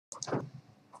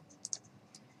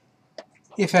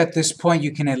If at this point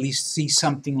you can at least see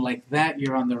something like that,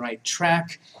 you're on the right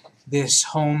track. This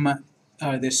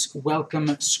this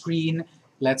welcome screen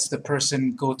lets the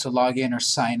person go to log in or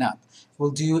sign up. We'll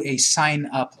do a sign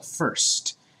up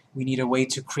first. We need a way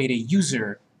to create a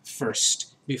user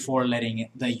first before letting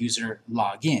the user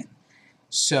log in.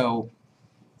 So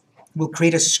we'll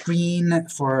create a screen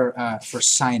for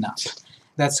sign up.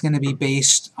 That's going to be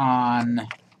based on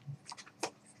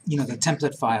the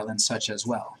template file and such as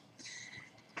well.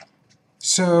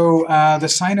 So the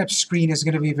sign-up screen is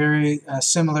going to be very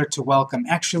similar to welcome.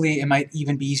 Actually, it might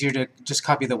even be easier to just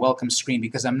copy the welcome screen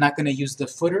because I'm not going to use the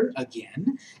footer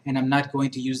again, and I'm not going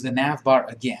to use the nav bar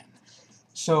again.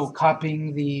 So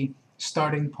copying the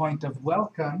starting point of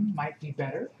welcome might be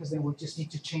better because then we'll just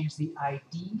need to change the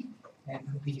ID and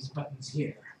put these buttons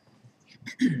here.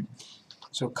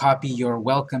 So copy your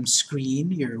welcome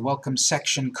screen, your welcome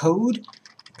section code,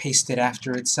 paste it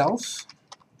after itself.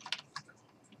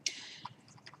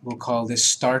 We'll call this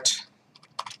start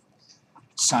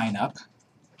sign up,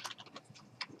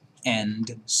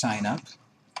 end sign up.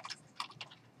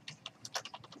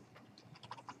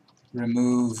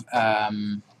 Remove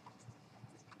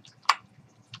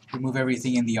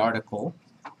everything in the article.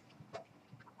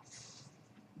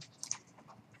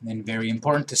 And then very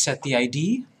important to set the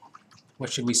ID.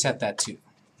 What should we set that to?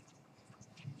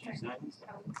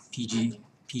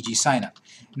 PG sign up.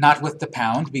 Not with the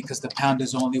pound, because the pound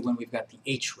is only when we've got the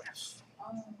href.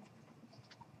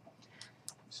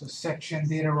 So section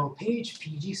data row page,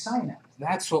 PG sign up.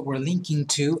 That's what we're linking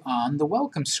to on the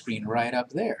welcome screen right up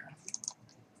there,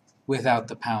 without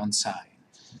the pound sign.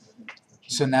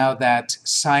 So now that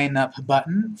sign up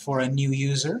button for a new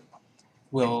user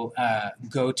will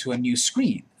go to a new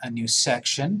screen, a new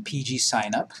section, PG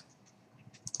sign up.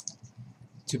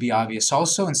 To be obvious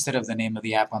also, instead of the name of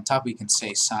the app on top, we can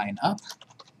say sign up.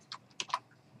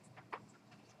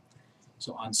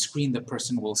 So on screen, the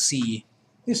person will see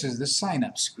this is the sign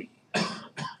up screen.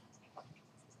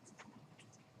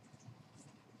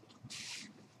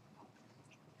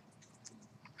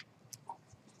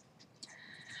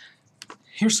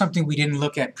 Here's something we didn't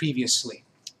look at previously.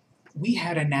 We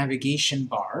had a navigation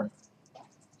bar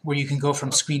where you can go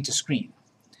from screen to screen.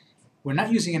 We're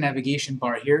not using a navigation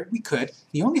bar here. We could.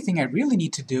 The only thing I really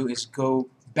need to do is go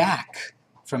back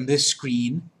from this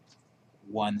screen,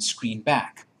 one screen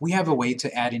back. We have a way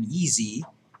to add an easy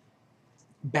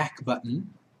back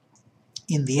button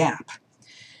in the app.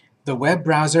 The web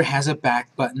browser has a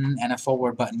back button and a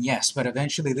forward button, yes, but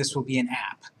eventually this will be an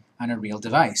app on a real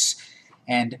device.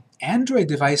 And Android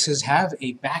devices have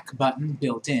a back button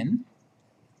built in.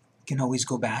 You can always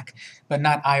go back, but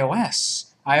not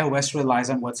iOS. iOS relies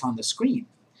on what's on the screen.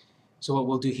 So what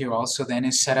we'll do here also then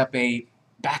is set up a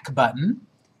back button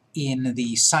in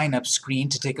the sign-up screen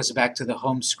to take us back to the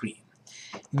home screen.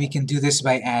 And we can do this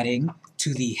by adding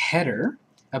to the header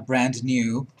a brand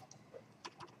new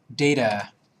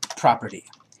data property.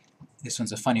 This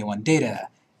one's a funny one, data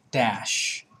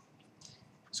dash.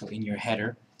 So in your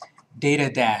header, data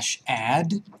dash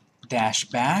add dash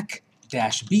back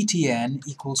dash btn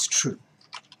equals true.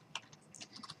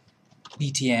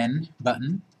 btn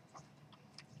button,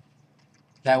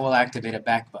 that will activate a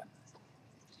back button.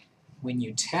 When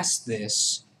you test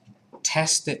this,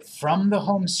 test it from the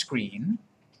home screen,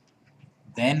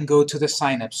 then go to the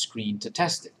sign-up screen to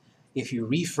test it. If you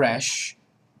refresh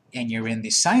and you're in the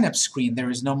sign-up screen, there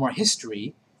is no more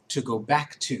history to go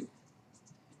back to.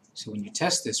 So when you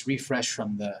test this, refresh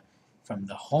from the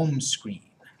home screen,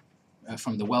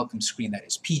 from the welcome screen, that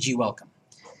is PG welcome.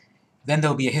 Then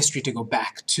there'll be a history to go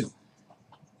back to.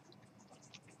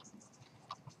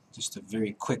 Just a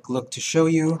very quick look to show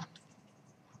you.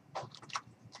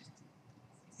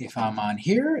 If I'm on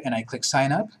here and I click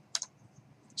sign up,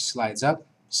 slides up,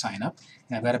 sign up,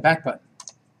 and I've got a back button,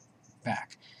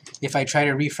 back. If I try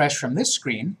to refresh from this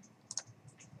screen,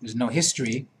 there's no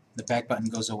history, the back button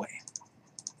goes away.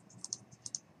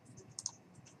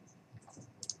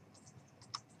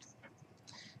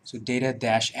 So data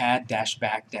dash add dash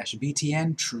back dash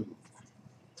btn true.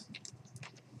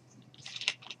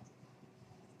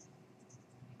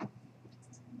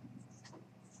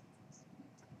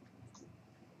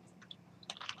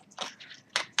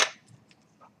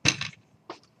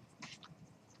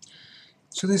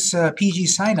 So this PG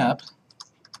sign-up,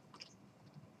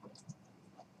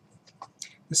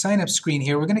 the sign-up screen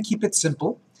here, we're going to keep it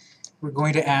simple. We're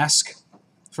going to ask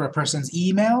for a person's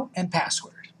email and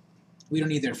password. We don't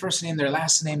need their first name, their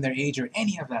last name, their age, or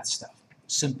any of that stuff.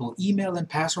 Simple email and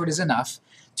password is enough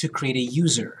to create a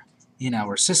user in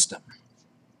our system.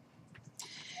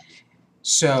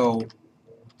 So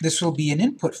this will be an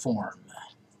input form.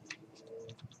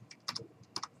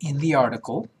 in the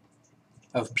article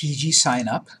of PG sign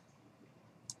up,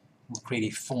 we'll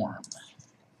create a form.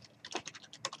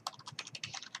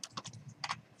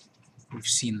 We've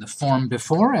seen the form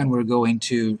before, and we're going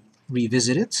to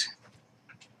revisit it.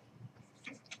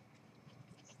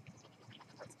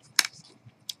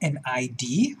 An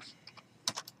ID,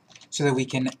 so that we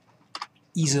can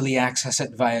easily access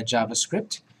it via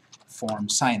JavaScript. Form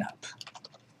sign up.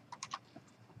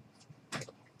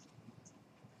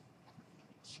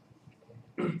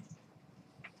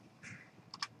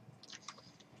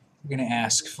 We're going to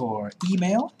ask for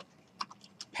email,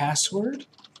 password,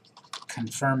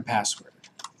 confirm password.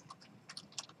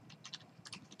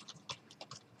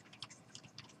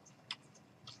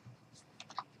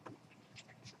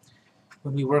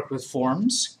 When we worked with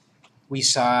forms, we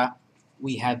saw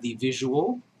we had the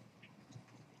visual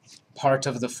part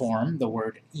of the form, the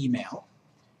word email,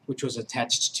 which was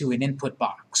attached to an input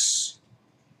box.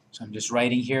 So I'm just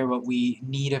writing here what we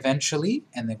need eventually,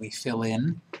 and then we fill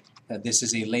in that this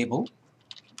is a label.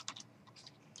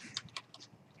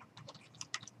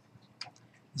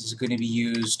 This is going to be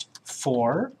used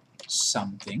for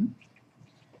something.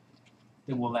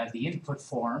 Then we'll add the input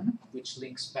form, which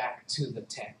links back to the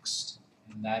text,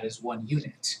 and that is one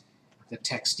unit. The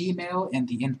text email and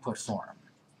the input form.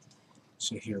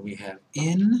 So here we have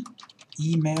in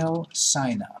email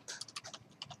sign up.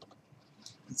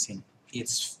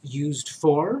 It's used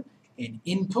for an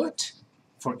input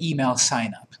for email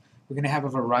sign up. We're going to have a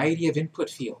variety of input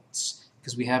fields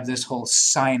because we have this whole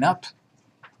sign up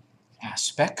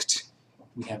aspect.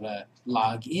 We have a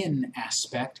login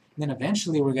aspect. And then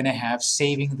eventually we're going to have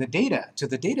saving the data to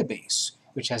the database,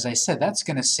 which, as I said, that's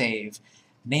going to save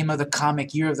name of the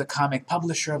comic, year of the comic,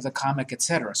 publisher of the comic,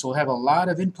 etc. So we'll have a lot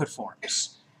of input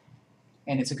forms.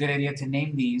 And it's a good idea to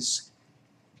name these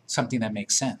something that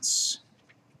makes sense.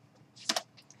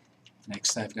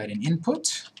 Next, I've got an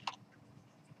input.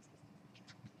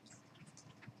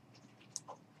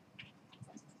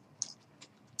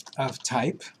 Of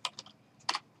type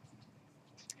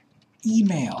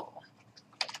email.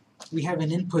 We have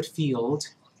an input field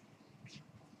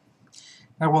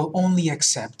that will only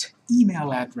accept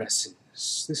email addresses.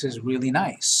 This is really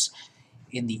nice.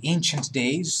 In the ancient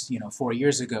days, 4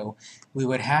 years ago, we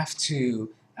would have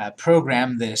to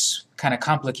program this kind of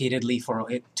complicatedly for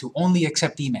it to only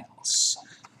accept emails.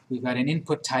 We've got an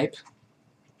input type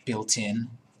built in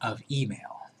of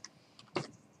email.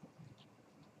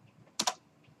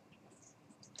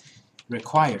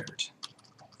 Required.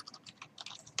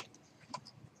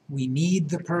 We need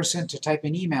the person to type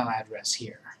an email address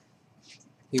here.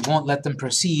 We won't let them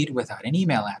proceed without an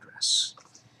email address.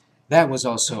 That was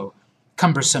also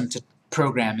cumbersome to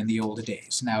program in the old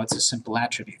days. Now it's a simple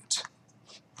attribute.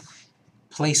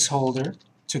 Placeholder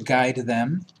to guide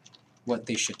them what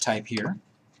they should type here.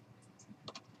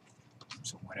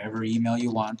 So whatever email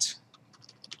you want.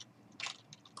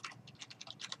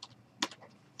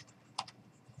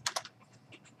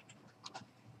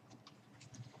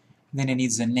 Then it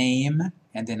needs a name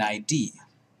and an ID.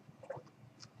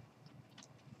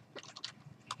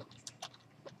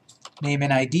 Name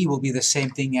and ID will be the same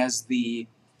thing as the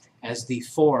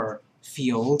for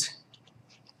field,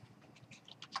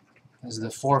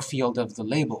 of the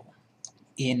label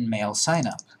in mail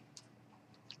signup.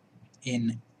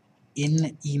 In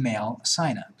email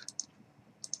signup.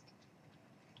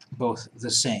 Both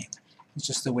the same. It's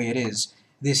just the way it is.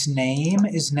 This name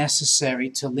is necessary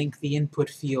to link the input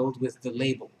field with the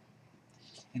label.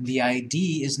 And the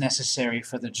ID is necessary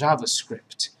for the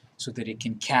JavaScript so that it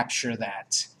can capture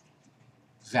that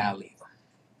value.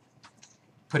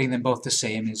 Putting them both the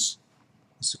same is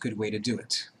a good way to do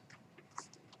it.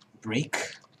 Break,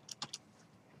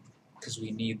 because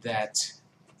we need that.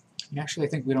 Actually, I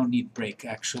think we don't need break,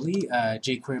 actually.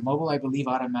 jQuery Mobile, I believe,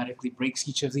 automatically breaks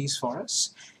each of these for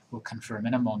us. We'll confirm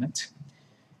in a moment.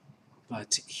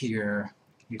 But here,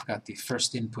 we've got the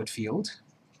first input field.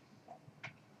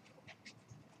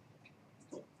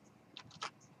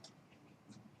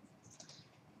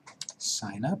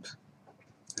 Sign up.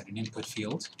 Got an input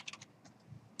field.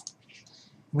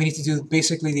 We need to do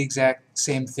basically the exact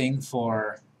same thing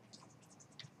for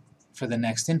the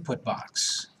next input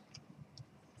box.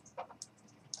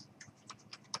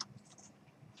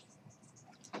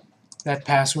 That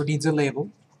password needs a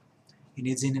label. It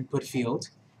needs an input field.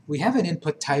 We have an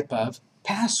input type of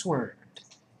password,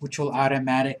 which will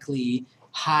automatically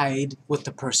hide what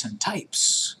the person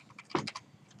types.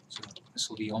 So this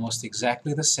will be almost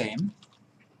exactly the same.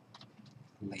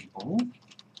 Label.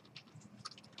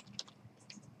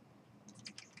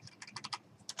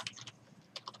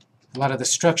 A lot of the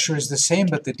structure is the same,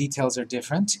 but the details are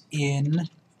different. In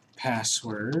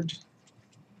password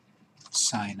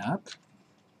sign up.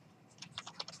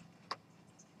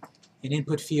 An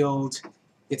input field,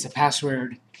 it's a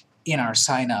password in our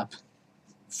sign up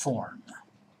form.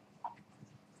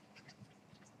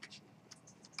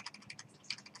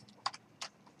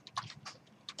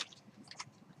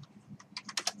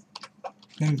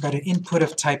 Then we've got an input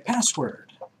of type password.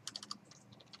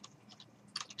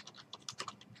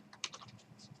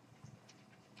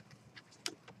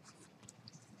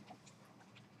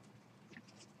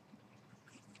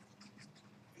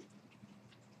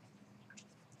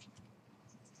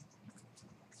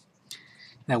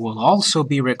 That will also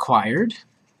be required.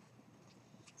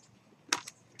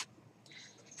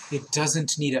 It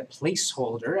doesn't need a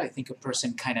placeholder. I think a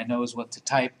person kind of knows what to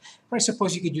type. Or I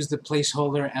suppose you could use the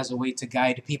placeholder as a way to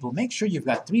guide people. Make sure you've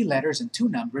got 3 letters and 2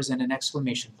 numbers and an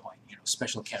exclamation point,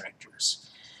 special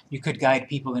characters. You could guide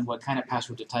people in what kind of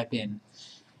password to type in.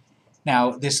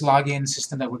 Now, this login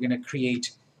system that we're going to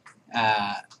create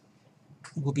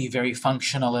will be very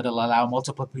functional. It'll allow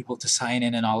multiple people to sign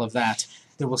in and all of that.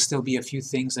 There will still be a few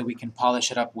things that we can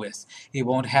polish it up with. It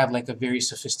won't have like a very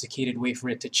sophisticated way for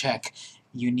it to check.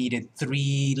 You needed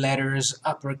 3 letters,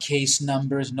 uppercase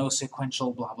numbers, no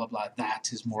sequential, blah, blah, blah. That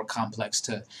is more complex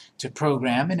to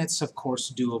program, and it's, of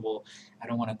course, doable. I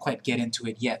don't want to quite get into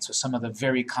it yet, so some of the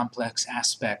very complex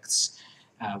aspects,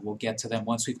 we'll get to them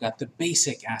once we've got the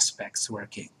basic aspects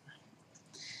working.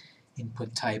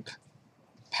 Input type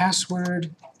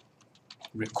password,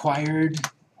 required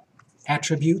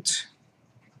attribute,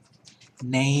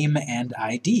 name, and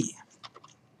ID.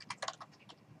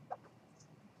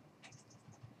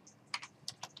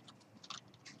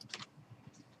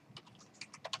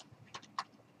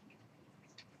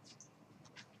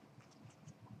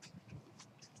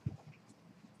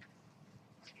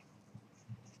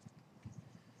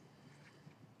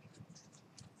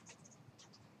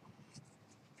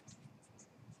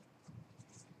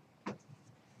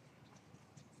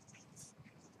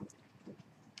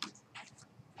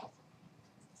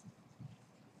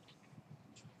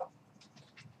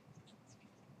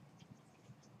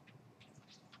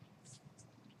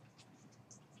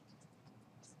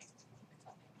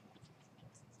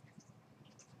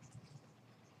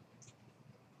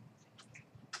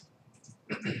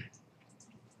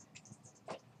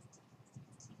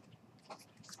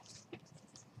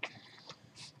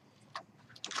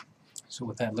 So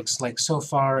what that looks like so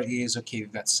far is, okay,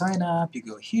 you've got sign up, you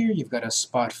go here, you've got a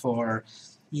spot for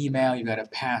email, you've got a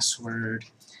password.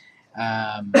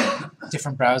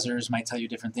 Different browsers might tell you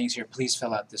different things here. Please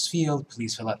fill out this field,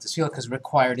 please fill out this field, because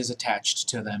required is attached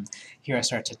to them. Here I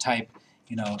start to type,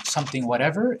 something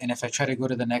whatever, and if I try to go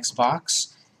to the next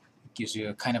box, it gives you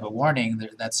a kind of a warning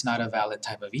that that's not a valid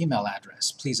type of email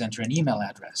address. Please enter an email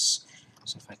address.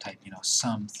 So if I type,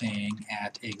 something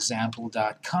at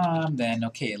example.com, then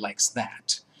okay, it likes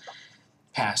that.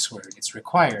 Password, it's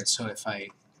required. So if I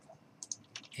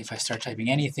start typing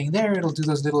anything there, it'll do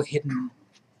those little hidden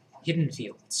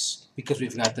fields because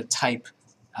we've got the type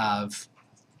of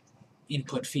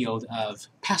input field of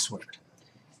password.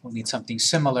 We'll need something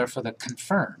similar for the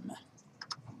confirm.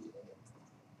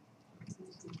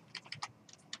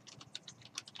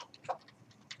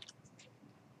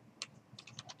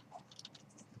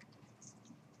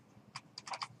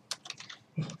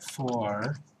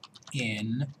 For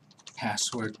in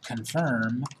password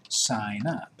confirm sign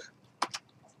up.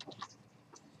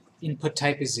 Input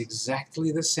type is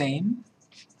exactly the same.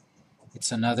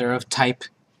 It's another of type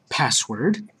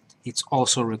password. It's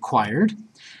also required,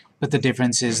 but the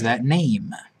difference is that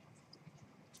name.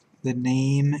 The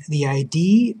name, the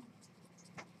ID,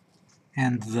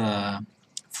 and the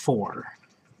for.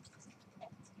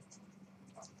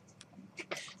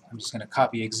 I'm just going to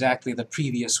copy exactly the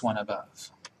previous one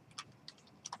above.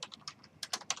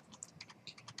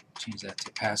 Change that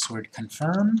to password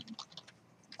confirm.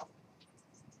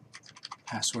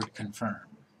 Password confirm.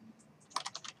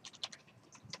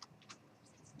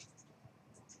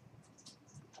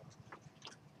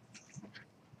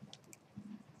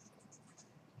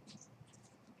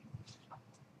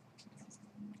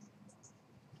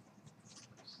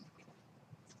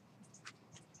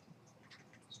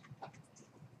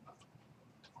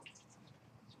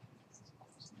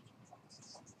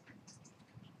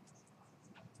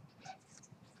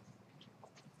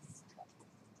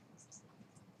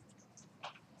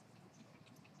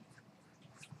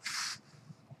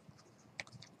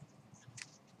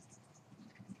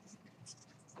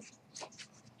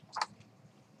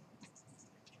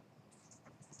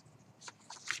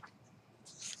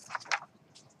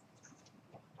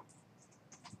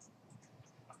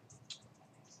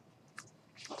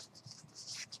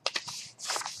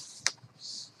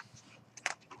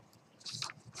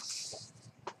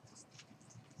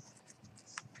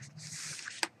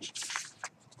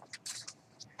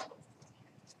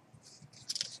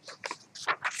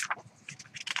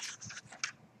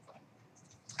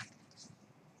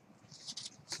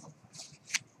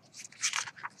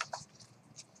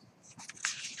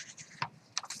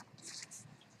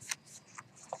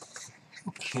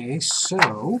 Okay,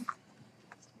 so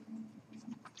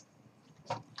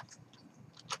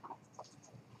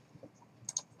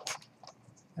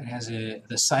it has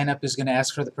the sign up is going to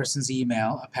ask for the person's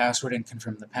email, a password, and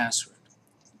confirm the password.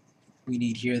 We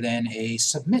need here then a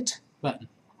submit button.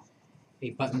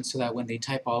 A button so that when they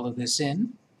type all of this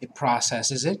in, it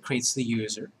processes it, creates the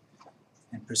user,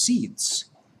 and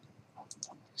proceeds.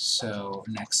 So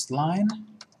next line.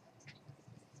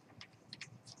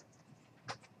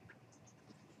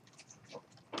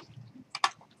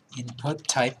 Input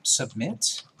type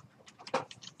submit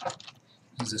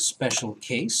is a special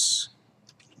case.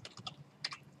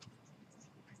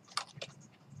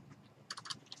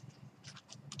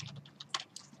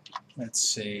 Let's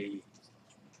say,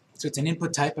 so it's an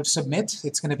input type of submit.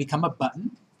 It's going to become a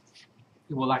button.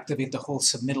 It will activate the whole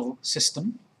submittal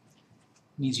system,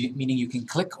 meaning you can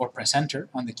click or press enter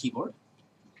on the keyboard.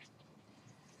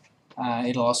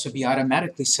 It'll also be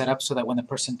automatically set up so that when the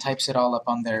person types it all up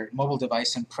on their mobile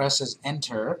device and presses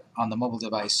enter on the mobile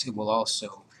device, it will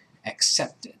also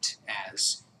accept it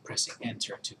as pressing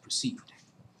enter to proceed.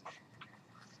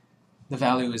 The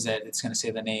value is that it's going to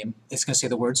say the name, it's going to say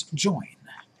the words join.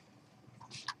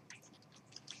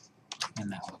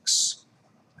 And that looks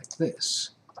like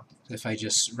this. So if I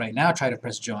just right now try to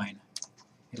press join,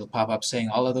 it'll pop up saying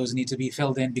all of those need to be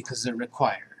filled in because they're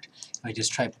required. I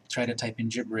just try to type in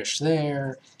gibberish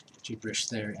there,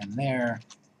 and there.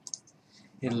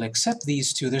 It'll accept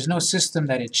these two. There's no system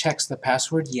that it checks the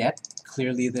password yet.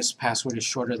 Clearly this password is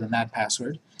shorter than that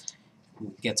password.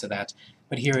 We'll get to that.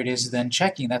 But here it is then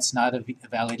checking. That's not a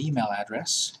valid email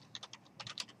address.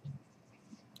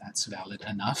 That's valid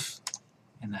enough.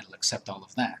 And that'll accept all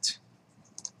of that.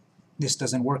 This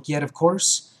doesn't work yet, of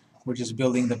course. We're just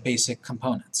building the basic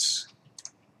components.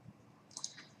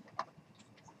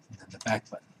 And then the back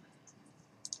button.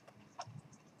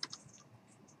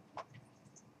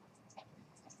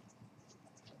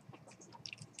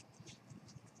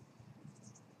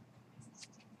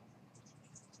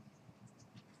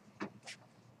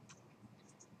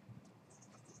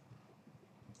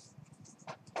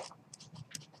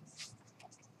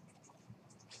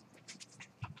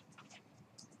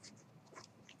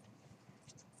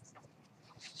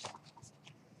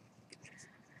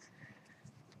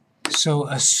 So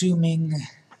assuming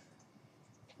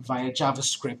via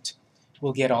JavaScript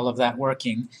we'll get all of that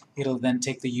working, it'll then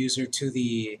take the user to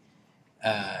the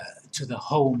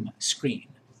home screen.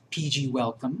 PG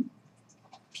welcome,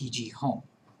 PG home.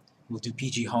 We'll do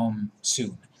PG home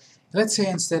soon. Let's say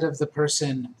instead of the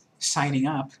person signing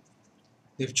up,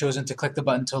 they've chosen to click the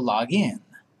button to log in.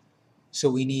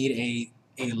 So we need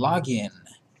a login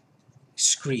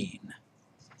screen.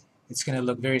 It's going to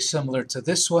look very similar to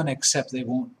this one, except they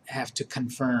won't have to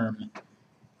confirm.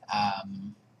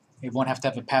 It won't have to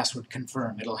have a password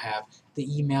confirm. It'll have the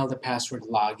email, the password,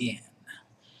 login.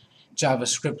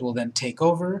 JavaScript will then take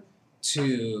over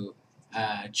to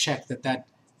check that that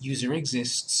user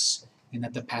exists and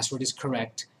that the password is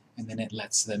correct, and then it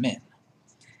lets them in.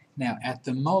 Now, at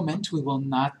the moment, we will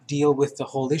not deal with the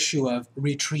whole issue of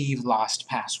retrieve lost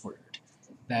password.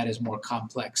 That is more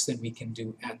complex than we can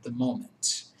do at the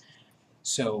moment.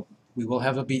 So we will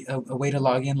have a way to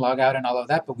log in, log out, and all of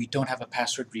that, but we don't have a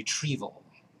password retrieval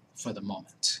for the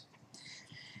moment.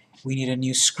 We need a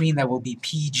new screen that will be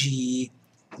PG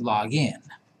login.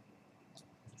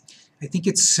 I think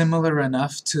it's similar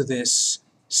enough to this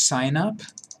sign up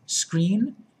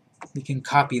screen. We can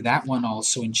copy that one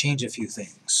also and change a few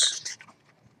things.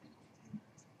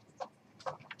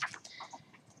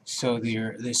 So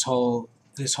this whole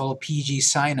PG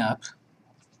sign up,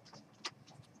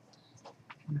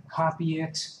 I'm going to copy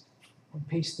it and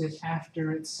paste it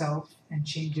after itself and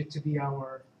change it to be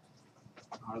our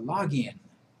login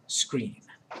screen.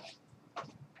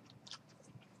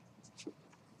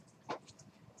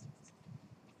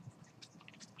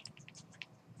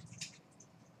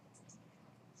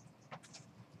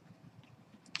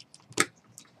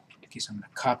 Okay, so I'm going to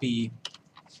copy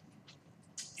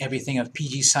everything of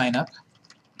PG sign up,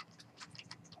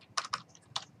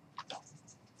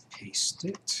 paste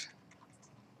it.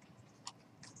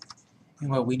 And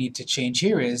what we need to change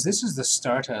here is, this is the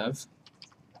start of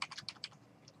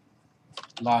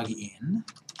login,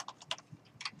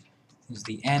 this is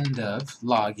the end of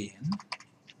login.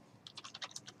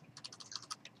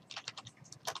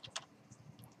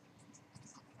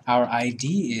 Our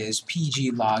ID is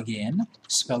PG login.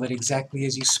 Spell it exactly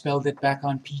as you spelled it back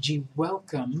on PG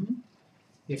welcome.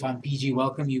 If on PG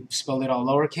welcome you spelled it all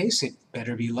lowercase, it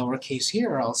better be lowercase here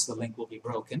or else the link will be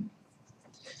broken.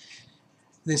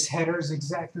 This header is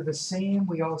exactly the same.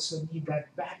 We also need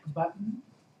that back button.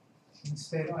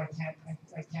 Instead, oh, I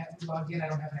can't log in, I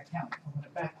don't have an account. I want a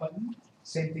back button.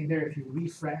 Same thing there, if you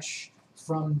refresh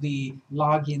from the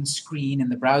login screen in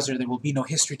the browser, there will be no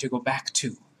history to go back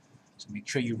to. So make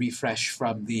sure you refresh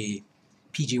from the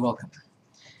PG Welcome.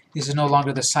 This is no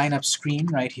longer the sign up screen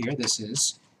right here, this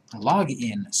is the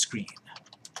login screen.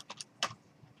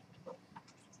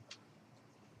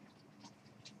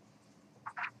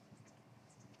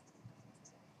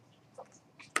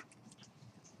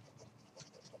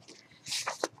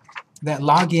 That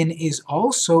login is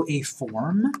also a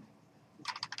form,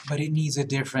 but it needs a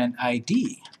different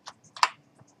ID.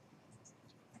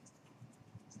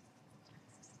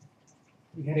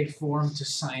 We had a form to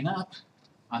sign up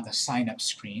on the sign up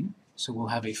screen, so we'll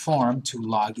have a form to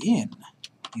log in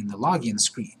the login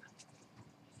screen.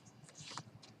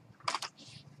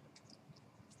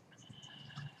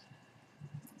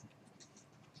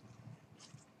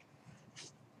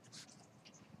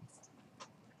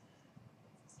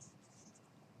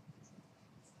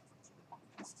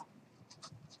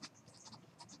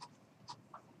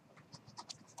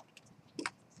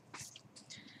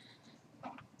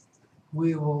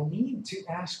 We will need to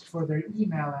ask for their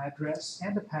email address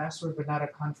and a password, but not a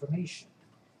confirmation.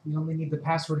 We only need the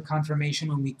password confirmation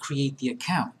when we create the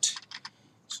account.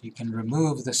 So you can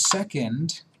remove the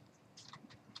second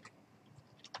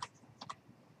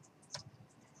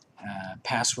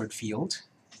password field.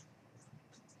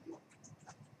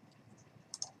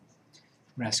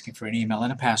 We're asking for an email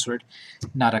and a password,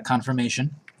 not a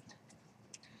confirmation.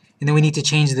 And then we need to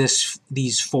change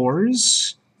these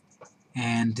fors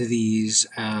and these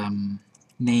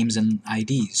names and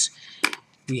IDs.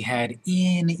 We had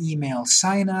in email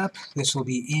sign up, this will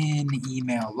be in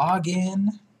email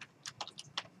login,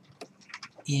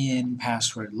 in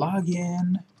password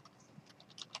login,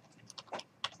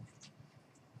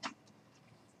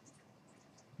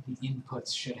 the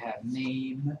inputs should have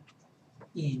name,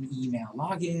 in email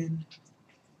login,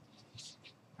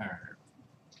 or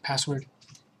password.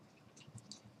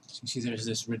 So you see there's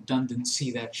this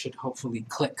redundancy that should hopefully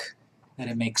click, that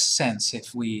it makes sense.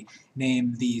 If we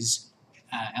name these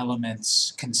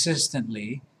elements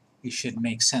consistently, it should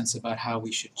make sense about how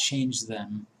we should change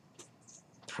them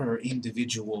per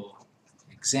individual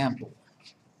example.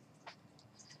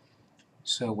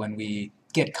 So when we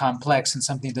get complex and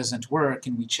something doesn't work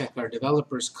and we check our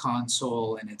developer's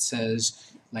console and it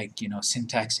says, like, you know,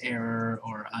 syntax error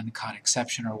or uncaught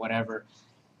exception or whatever,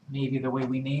 maybe the way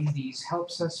we name these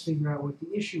helps us figure out what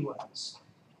the issue was.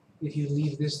 If you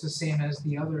leave this the same as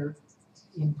the other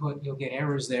input, you'll get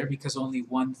errors there because only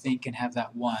one thing can have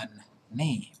that one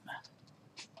name.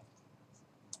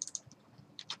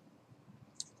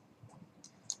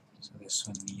 So this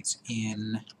one needs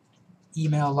in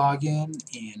email login,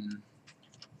 in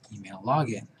email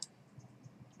login.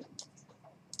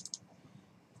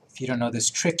 If you don't know this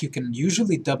trick, you can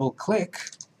usually double-click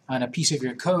on a piece of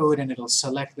your code and it'll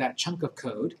select that chunk of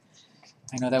code.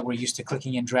 I know that we're used to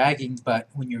clicking and dragging, but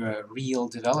when you're a real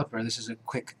developer, this is a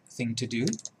quick thing to do.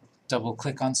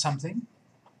 Double-click on something.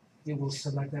 It will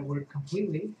select that word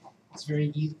completely. It's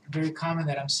very common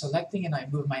that I'm selecting and I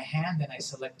move my hand and I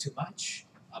select too much,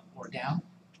 up or down.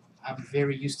 I'm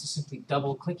very used to simply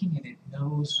double-clicking and it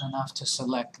knows enough to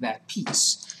select that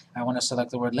piece. I want to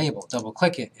select the word label.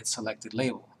 Double-click it, it selected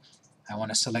label. I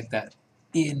want to select that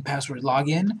in password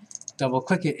login.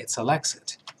 Double-click it, it selects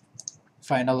it.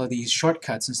 Find all of these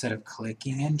shortcuts instead of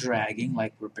clicking and dragging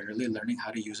like we're barely learning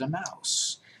how to use a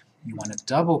mouse. You want to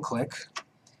double-click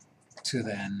to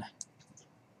then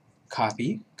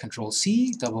copy,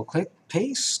 Control-C, double-click,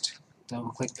 paste,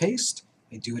 double-click, paste.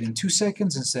 I do it in 2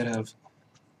 seconds instead of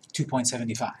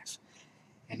 2.75.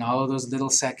 And all of those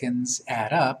little seconds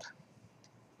add up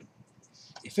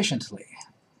efficiently.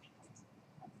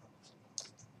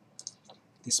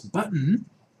 This button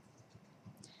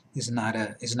is not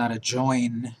a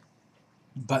join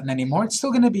button anymore. It's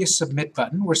still going to be a submit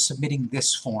button. We're submitting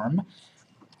this form,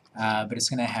 but it's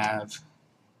going to have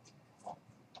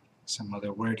some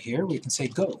other word here. We can say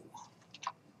go.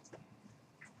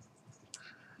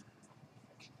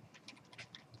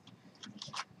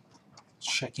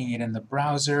 Checking it in the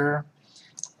browser.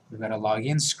 We've got a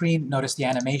login screen. Notice the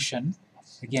animation.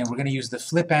 Again, we're going to use the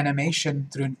flip animation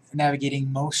through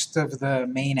navigating most of the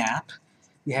main app.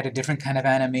 We had a different kind of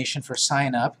animation for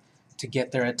sign up to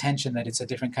get their attention that it's a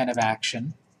different kind of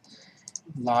action.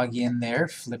 Log in there,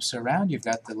 flips around, you've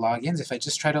got the logins. If I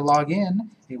just try to log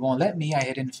in, it won't let me. I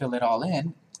didn't fill it all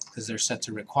in because they're set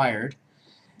to required.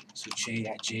 So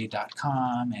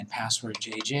j@j.com and password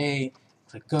jj,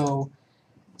 click go.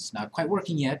 It's not quite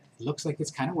working yet. It looks like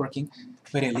it's kind of working,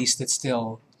 but at least it's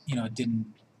still, you know,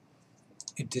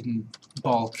 it it didn't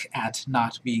balk at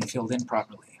not being filled in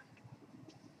properly.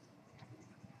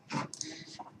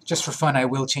 Just for fun, I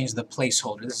will change the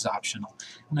placeholder. This is optional.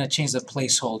 I'm going to change the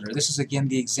placeholder. This is again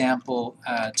the example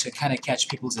to kind of catch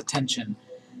people's attention.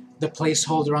 The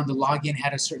placeholder on the login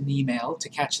had a certain email to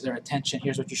catch their attention.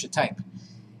 Here's what you should type.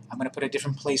 I'm going to put a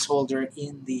different placeholder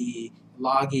in the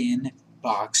login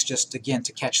box, just again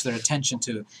to catch their attention,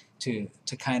 to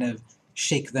kind of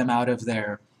shake them out of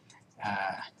their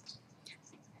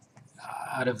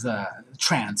out of the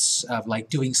trance of like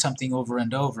doing something over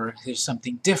and over. Here's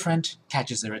something different,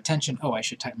 catches their attention. Oh, I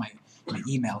should type my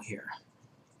email here.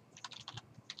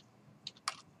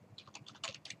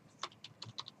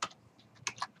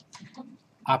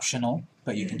 Optional,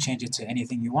 but you can change it to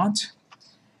anything you want.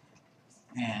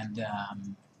 And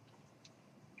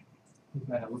we've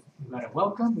got a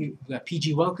welcome, we've got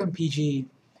PG welcome, PG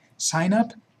sign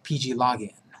up, PG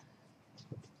login.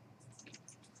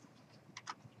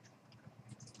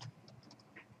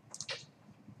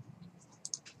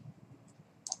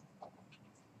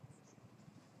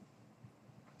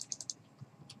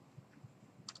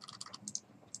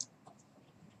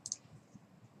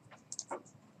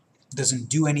 Doesn't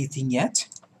do anything yet,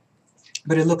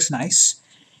 but it looks nice,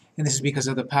 and this is because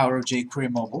of the power of jQuery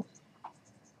Mobile.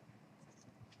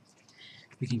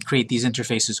 We can create these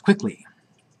interfaces quickly.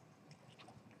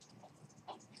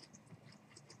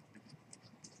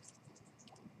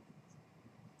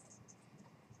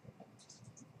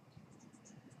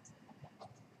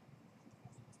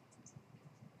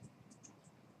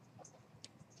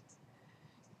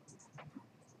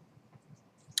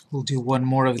 We'll do one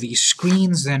more of these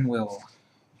screens, then we'll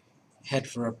head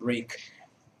for a break.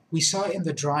 We saw in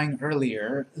the drawing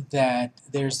earlier that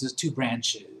there's the two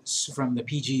branches. From the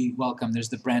PG welcome, there's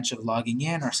the branch of logging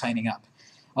in or signing up.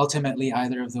 Ultimately,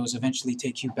 either of those eventually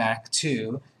take you back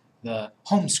to the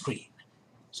home screen.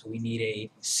 So we need a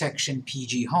section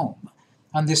PG home.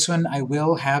 On this one, I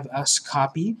will have us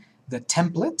copy the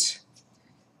template,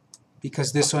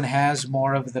 because this one has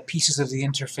more of the pieces of the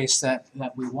interface that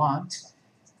we want.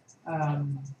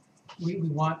 We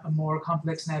want a more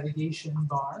complex navigation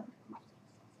bar,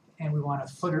 and we want a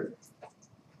footer.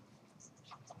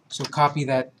 So copy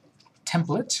that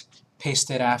template, paste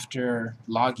it after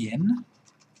login.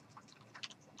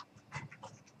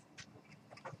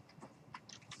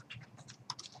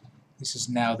 This is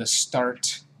now the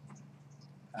start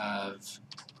of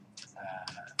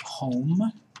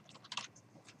home.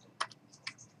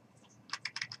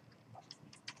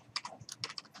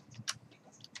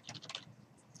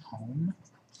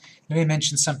 Let me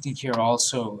mention something here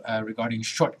also regarding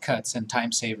shortcuts and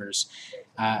time savers.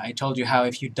 I told you how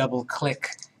if you double-click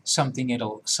something,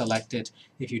 it'll select it.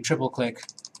 If you triple-click,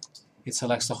 it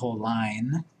selects the whole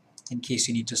line. In case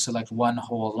you need to select one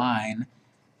whole line,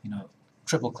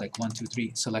 triple-click, 1, 2,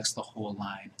 3, selects the whole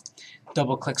line.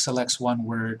 Double-click selects one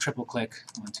word, triple-click,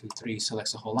 1, 2, 3,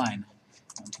 selects the whole line.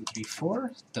 1, 2, 3,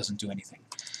 4, doesn't do anything.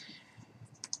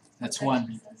 That's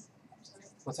one.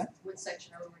 What's that? What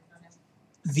section are we working on now?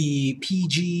 The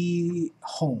PG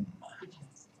home.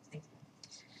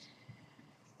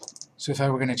 So if I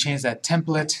were going to change that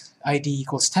template, ID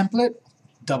equals template,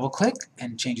 double click,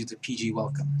 and change it to PG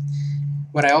welcome.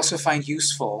 What I also find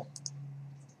useful,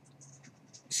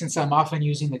 since I'm often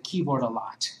using the keyboard a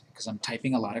lot, because I'm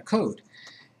typing a lot of code,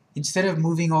 instead of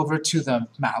moving over to the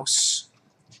mouse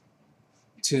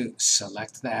to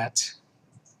select that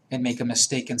and make a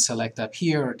mistake and select up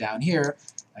here or down here,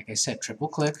 like I said, triple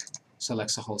click,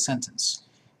 selects the whole sentence.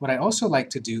 What I also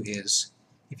like to do is,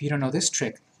 if you don't know this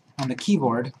trick, on the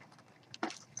keyboard, I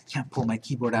can't pull my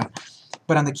keyboard out,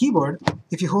 but on the keyboard,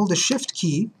 if you hold the Shift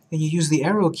key and you use the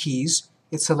arrow keys,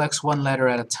 it selects one letter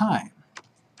at a time.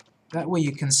 That way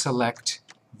you can select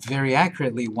very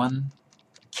accurately one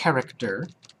character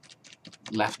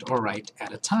left or right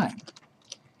at a time.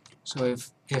 So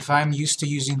if I'm used to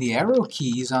using the arrow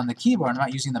keys on the keyboard, I'm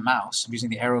not using the mouse, I'm using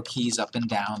the arrow keys up and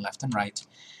down, left and right.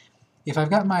 If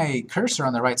I've got my cursor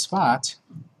on the right spot,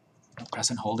 I'll press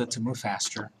and hold it to move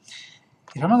faster.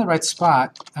 If I'm on the right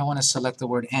spot, I want to select the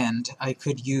word end. I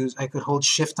could hold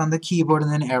Shift on the keyboard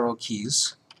and then arrow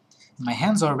keys. My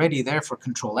hand's already there for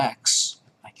Control X.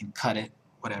 I can cut it,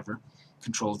 whatever,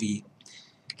 Control V.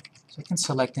 So I can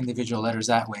select individual letters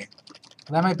that way.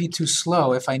 But that might be too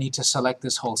slow if I need to select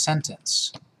this whole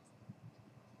sentence.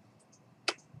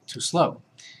 Too slow.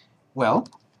 Well,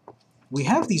 we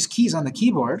have these keys on the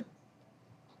keyboard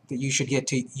that you should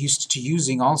get used to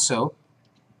using also.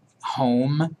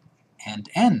 Home and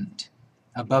end.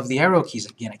 Above the arrow keys,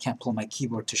 again, I can't pull my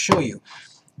keyboard to show you,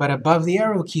 but above the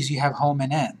arrow keys you have home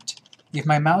and end. If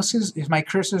my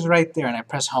cursor is right there and I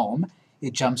press home,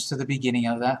 it jumps to the beginning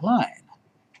of that line.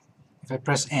 If I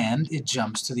press end, it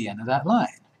jumps to the end of that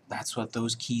line. That's what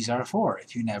those keys are for,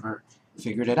 if you never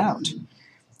figured it out.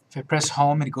 If I press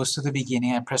home, it goes to the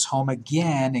beginning. I press home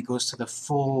again, it goes to the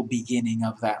full beginning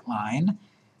of that line.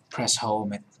 Press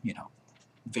home, and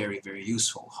very, very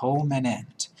useful. Home and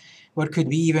end. What could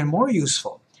be even more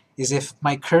useful is if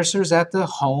my cursor's at the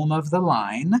home of the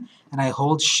line, and I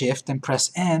hold shift and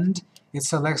press end, it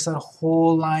selects that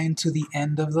whole line to the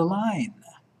end of the line.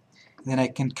 Then I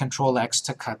can Control X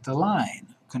to cut the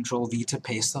line, Control V to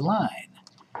paste the line.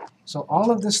 So all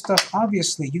of this stuff,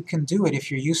 obviously, you can do it if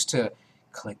you're used to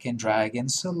click and drag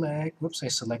and select. Whoops, I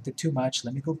selected too much.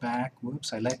 Let me go back.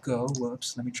 Whoops, I let go.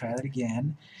 Whoops, let me try that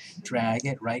again. Drag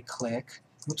it, right-click.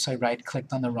 Whoops, I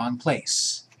right-clicked on the wrong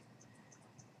place.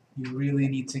 You really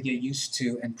need to get used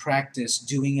to and practice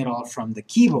doing it all from the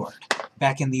keyboard.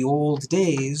 Back in the old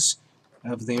days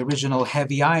of the original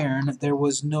heavy iron, there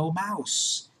was no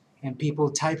mouse. And people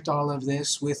typed all of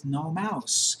this with no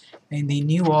mouse. And they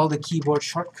knew all the keyboard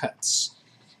shortcuts.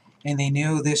 And they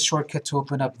knew this shortcut to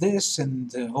open up this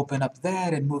and open up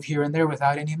that and move here and there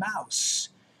without any mouse.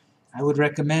 I would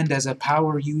recommend, as a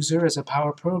power user, as a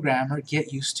power programmer,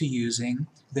 get used to using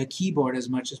the keyboard as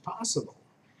much as possible.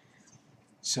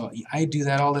 So I do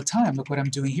that all the time. Look what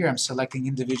I'm doing here. I'm selecting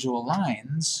individual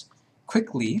lines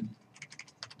quickly.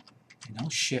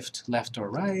 Shift left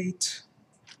or right,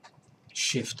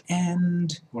 Shift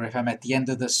end, or if I'm at the end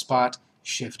of the spot,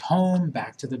 Shift home,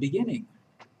 back to the beginning.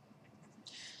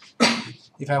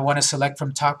 If I want to select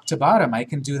from top to bottom, I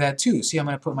can do that too. See, I'm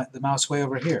going to put the mouse way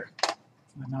over here.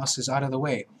 My mouse is out of the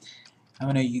way.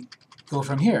 I'm going to go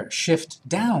from here. Shift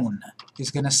down is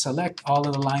going to select all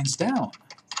of the lines down.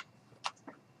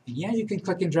 And yeah, you can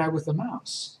click and drag with the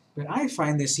mouse, but I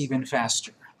find this even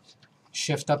faster.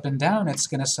 Shift up and down, it's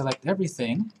going to select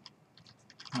everything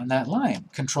on that line.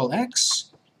 Control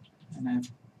X, and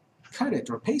I've cut it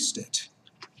or pasted it.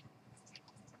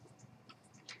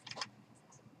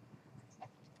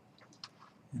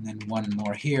 And then one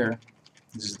more here.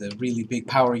 This is the really big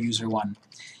power user one.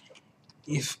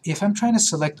 If I'm trying to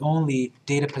select only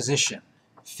data position,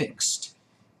 fixed,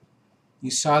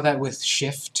 you saw that with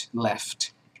Shift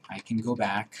left, I can go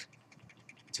back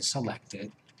to select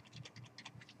it.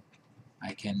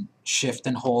 I can Shift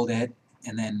and hold it,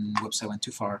 and then, whoops, I went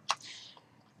too far.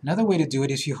 Another way to do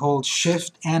it is you hold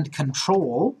Shift and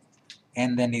Control,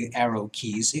 and then the arrow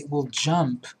keys. It will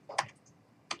jump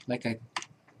like a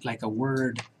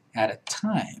word at a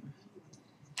time.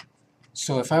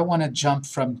 So if I want to jump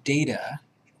from data,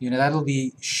 that'll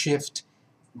be Shift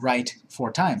right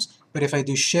 4 times. But if I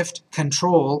do Shift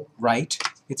Control right,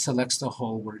 it selects the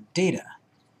whole word data.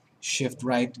 Shift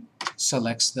right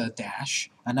selects the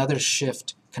dash, another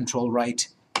Shift Control right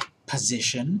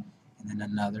position, and then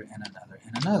another and another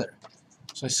and another.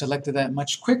 So I selected that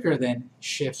much quicker than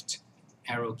Shift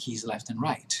arrow keys left and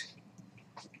right.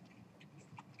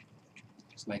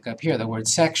 It's like up here, the word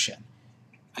section.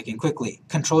 I can quickly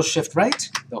Control Shift right,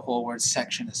 the whole word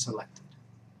section is selected.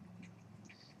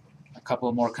 A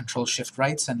couple more Control Shift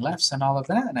rights and lefts and all of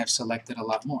that, and I've selected a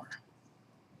lot more.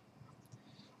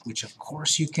 Which of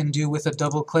course you can do with a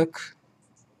double click,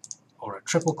 or a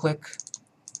triple click,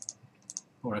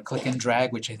 or a click and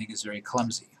drag, which I think is very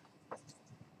clumsy.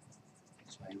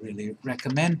 So I really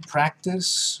recommend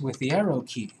practice with the arrow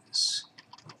keys.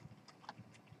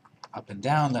 Up and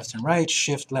down, left and right,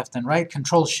 Shift left and right,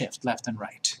 Control Shift left and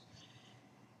right.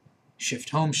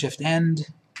 Shift home, Shift end,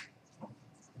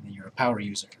 and then you're a power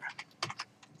user.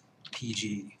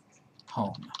 PG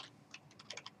home.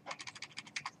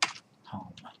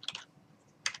 Home.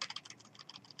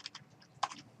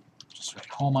 Just write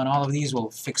home on all of these. We'll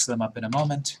fix them up in a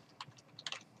moment.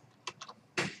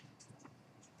 So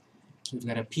we've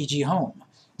got a PG home.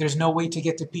 There's no way to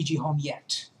get to PG home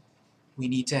yet. We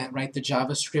need to write the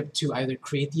JavaScript to either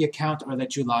create the account or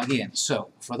let you log in. So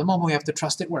for the moment, we have to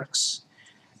trust it works.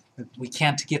 But we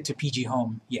can't get to PG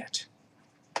home yet.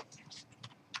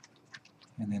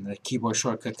 And then the keyboard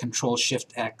shortcut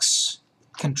Control-Shift-X,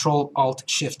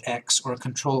 Control-Alt-Shift-X, or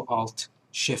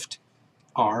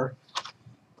Control-Alt-Shift-R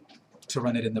to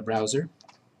run it in the browser.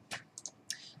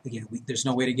 Again, there's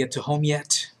no way to get to home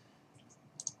yet.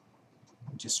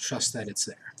 Just trust that it's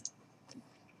there.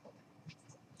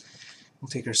 We'll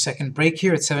take our second break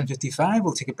here at 7:55.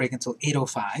 We'll take a break until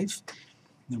 8:05.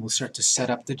 Then we'll start to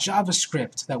set up the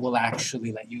JavaScript that will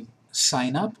actually let you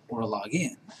sign up or log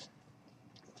in.